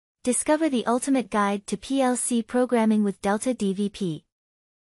Discover the ultimate guide to PLC programming with Delta DVP.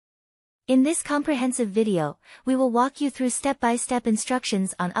 In this comprehensive video, we will walk you through step-by-step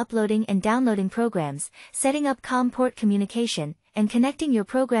instructions on uploading and downloading programs, setting up COM port communication, and connecting your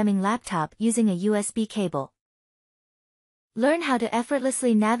programming laptop using a USB cable. Learn how to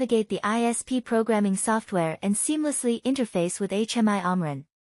effortlessly navigate the ISP programming software and seamlessly interface with HMI Omron.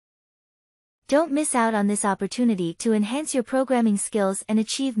 Don't miss out on this opportunity to enhance your programming skills and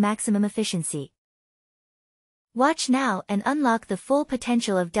achieve maximum efficiency. Watch now and unlock the full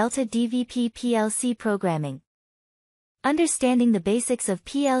potential of Delta DVP PLC programming. Understanding the basics of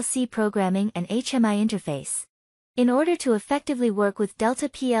PLC programming and HMI interface. In order to effectively work with Delta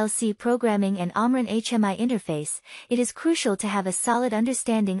PLC programming and Omron HMI interface, it is crucial to have a solid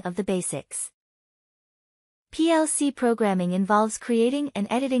understanding of the basics. PLC programming involves creating and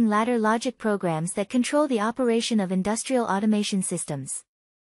editing ladder logic programs that control the operation of industrial automation systems.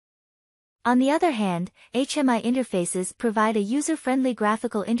 On the other hand, HMI interfaces provide a user-friendly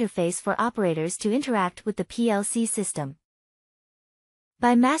graphical interface for operators to interact with the PLC system.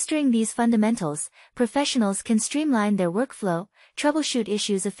 By mastering these fundamentals, professionals can streamline their workflow, troubleshoot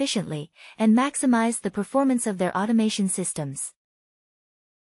issues efficiently, and maximize the performance of their automation systems.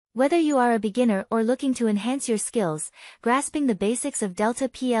 Whether you are a beginner or looking to enhance your skills, grasping the basics of Delta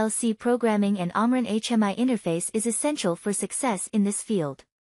PLC programming and Omron HMI interface is essential for success in this field.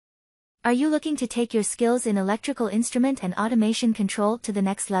 Are you looking to take your skills in electrical instrument and automation control to the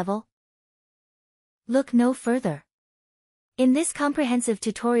next level? Look no further. In this comprehensive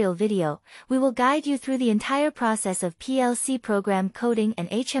tutorial video, we will guide you through the entire process of PLC program coding and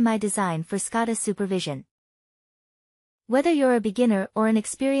HMI design for SCADA supervision. Whether you're a beginner or an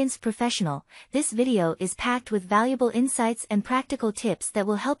experienced professional, this video is packed with valuable insights and practical tips that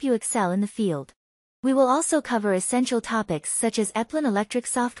will help you excel in the field. We will also cover essential topics such as Eplan electric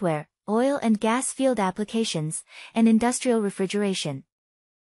software, oil and gas field applications, and industrial refrigeration.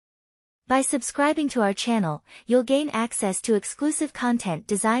 By subscribing to our channel, you'll gain access to exclusive content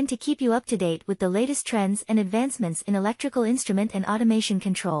designed to keep you up to date with the latest trends and advancements in electrical instrument and automation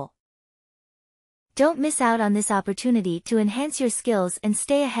control. Don't miss out on this opportunity to enhance your skills and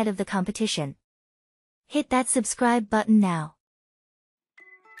stay ahead of the competition. Hit that subscribe button now.